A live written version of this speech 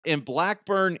In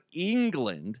Blackburn,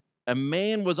 England, a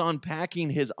man was unpacking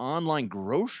his online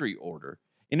grocery order,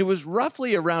 and it was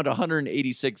roughly around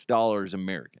 $186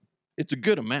 American. It's a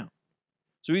good amount.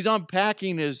 So he's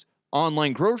unpacking his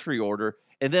online grocery order,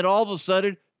 and then all of a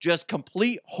sudden, just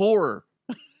complete horror.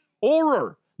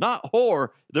 Horror, not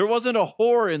horror. There wasn't a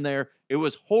whore in there. It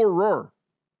was horror.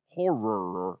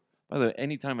 Horror. By the way,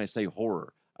 anytime I say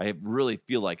horror, I really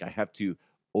feel like I have to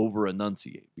over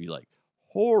enunciate. Be like,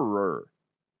 horror.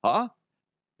 Huh?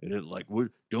 And it's like,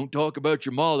 don't talk about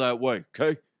your ma that way,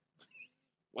 okay?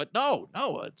 What? No,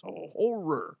 it's a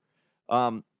horror.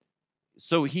 Um,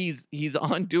 so he's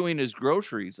on doing his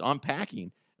groceries,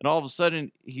 unpacking, and all of a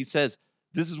sudden he says,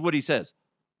 this is what he says.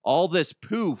 All this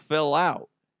poo fell out,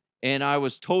 and I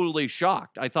was totally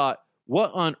shocked. I thought,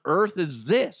 what on earth is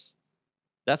this?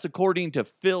 That's according to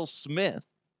Phil Smith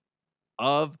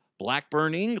of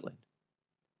Blackburn, England.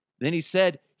 Then he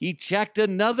said he checked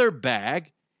another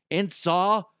bag and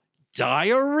saw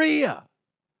diarrhea.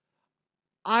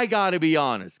 I got to be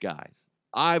honest, guys.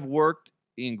 I've worked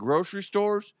in grocery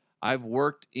stores. I've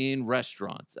worked in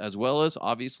restaurants, as well as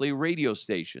obviously radio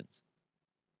stations.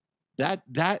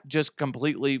 That just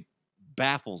completely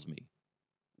baffles me.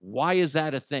 Why is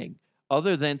that a thing?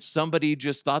 Other than somebody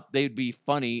just thought they'd be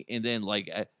funny and then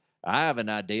like, I have an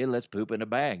idea. Let's poop in a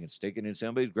bag and stick it in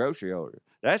somebody's grocery order.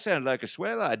 That sounds like a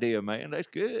swell idea, man. That's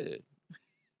good.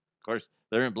 Of course,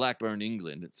 they're in Blackburn,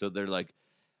 England. So they're like,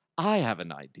 I have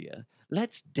an idea.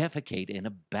 Let's defecate in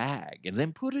a bag and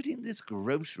then put it in this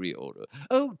grocery order.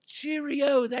 Oh,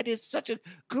 cheerio. That is such a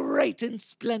great and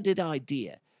splendid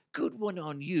idea. Good one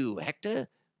on you, Hector.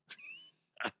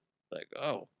 Like,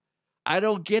 oh, I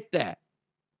don't get that.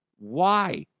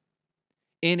 Why?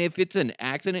 And if it's an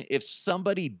accident, if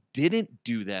somebody didn't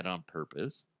do that on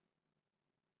purpose,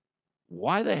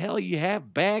 why the hell you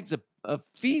have bags of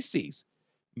feces?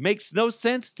 Makes no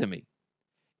sense to me.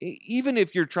 Even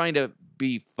if you're trying to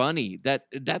be funny,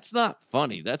 that's not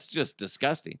funny. That's just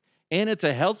disgusting. And it's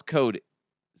a health code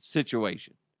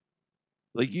situation.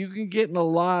 Like you can get in a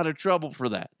lot of trouble for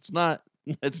that. It's not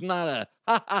a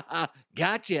ha ha ha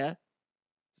gotcha.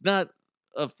 It's not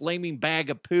a flaming bag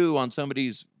of poo on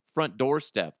somebody's front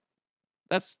doorstep.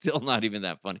 That's still not even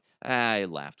that funny. I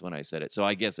laughed when I said it, so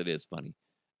I guess it is funny.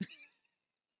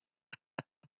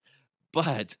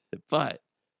 But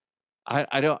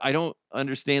I don't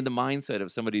understand the mindset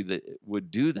of somebody that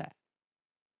would do that.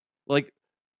 Like,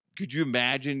 could you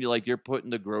imagine you're putting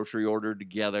the grocery order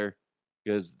together?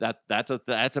 Because that's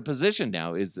a position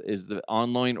now, is the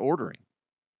online ordering.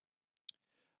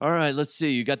 All right, let's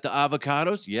see. You got the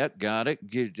avocados? Yep, got it.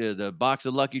 Get the box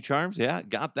of Lucky Charms? Yeah,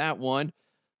 got that one.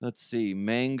 Let's see.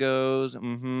 Mangoes.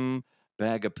 Mm-hmm.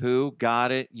 Bag of poo.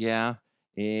 Got it. Yeah.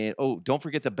 And don't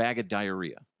forget the bag of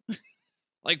diarrhea.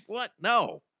 Like what?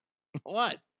 No.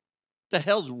 What the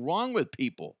hell's wrong with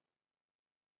people?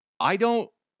 I don't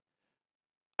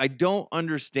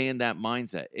understand that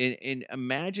mindset. And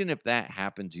imagine if that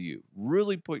happened to you.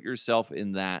 Really put yourself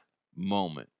in that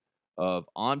moment of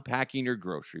unpacking your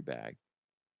grocery bag.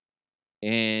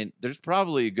 And there's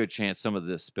probably a good chance some of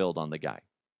this spilled on the guy.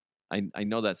 I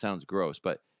know that sounds gross,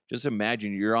 but just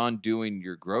imagine you're on doing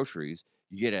your groceries.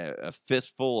 You get a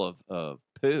fistful of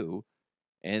poo.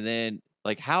 And then,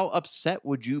 like, how upset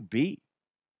would you be?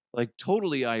 Like,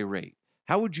 totally irate.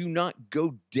 How would you not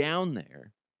go down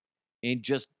there and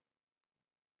just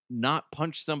not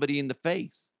punch somebody in the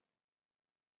face?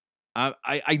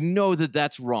 I know that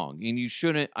that's wrong,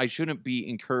 and I shouldn't be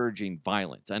encouraging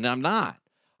violence, and I'm not.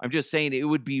 I'm just saying it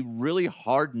would be really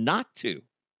hard not to.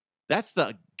 That's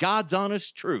the God's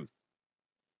honest truth.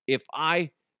 If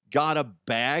I got a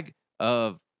bag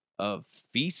of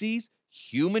feces,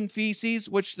 human feces,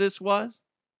 which this was,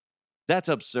 that's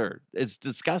absurd. It's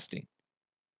disgusting.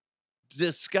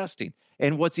 Disgusting.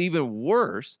 And what's even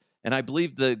worse, and I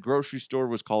believe the grocery store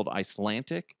was called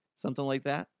Icelandic, something like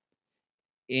that.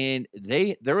 And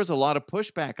there was a lot of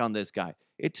pushback on this guy.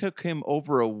 It took him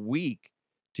over a week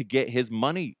to get his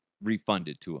money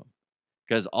refunded to him.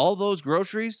 Because all those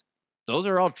groceries, those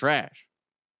are all trash.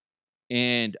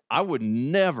 And I would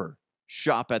never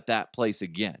shop at that place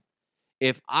again.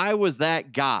 If I was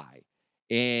that guy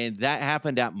and that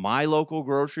happened at my local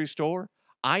grocery store,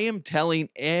 I am telling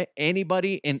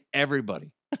anybody and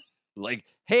everybody, like,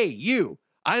 hey, you,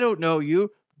 I don't know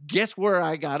you. Guess where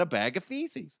I got a bag of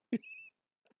feces?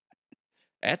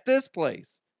 At this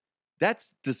place.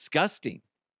 That's disgusting.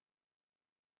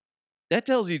 That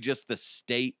tells you just the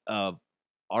state of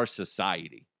our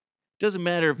society. Doesn't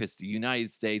matter if it's the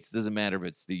United States, doesn't matter if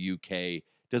it's the UK,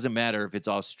 doesn't matter if it's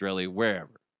Australia,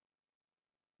 wherever.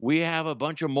 We have a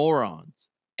bunch of morons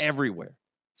everywhere,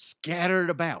 scattered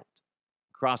about,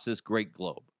 across this great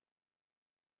globe.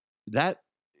 That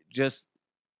just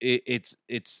it's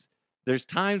there's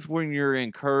times when you're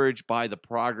encouraged by the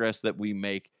progress that we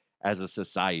make as a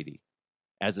society,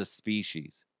 as a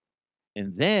species.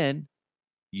 And then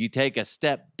you take a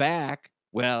step back,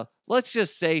 well, let's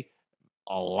just say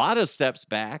a lot of steps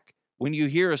back when you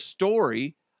hear a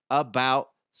story about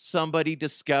somebody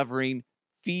discovering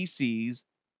feces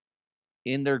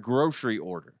in their grocery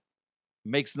order.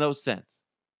 Makes no sense.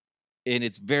 And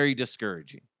it's very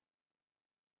discouraging.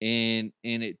 And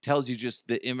it tells you just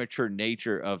the immature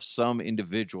nature of some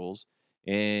individuals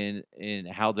and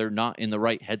how they're not in the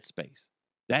right headspace.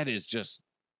 That is just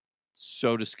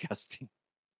so disgusting.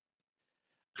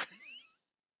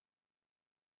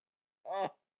 Oh,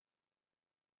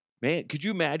 man, could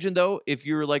you imagine though if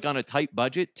you're like on a tight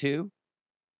budget too,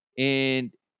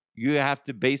 and you have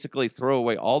to basically throw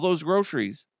away all those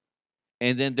groceries,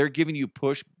 and then they're giving you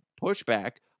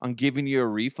pushback on giving you a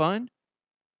refund?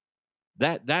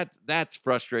 That's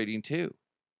frustrating too.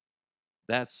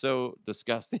 That's so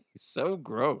disgusting. So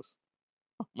gross.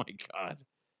 Oh my god.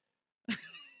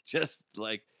 Just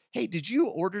like, hey, did you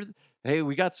order? Hey,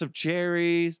 we got some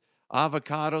cherries,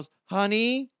 avocados,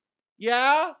 honey.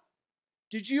 Yeah,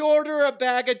 did you order a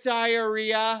bag of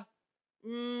diarrhea?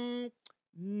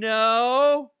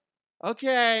 No.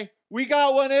 Okay, we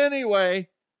got one anyway.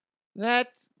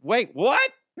 That's wait, what?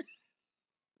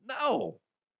 No,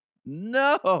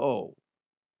 no.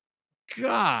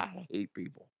 God, I hate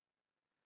people.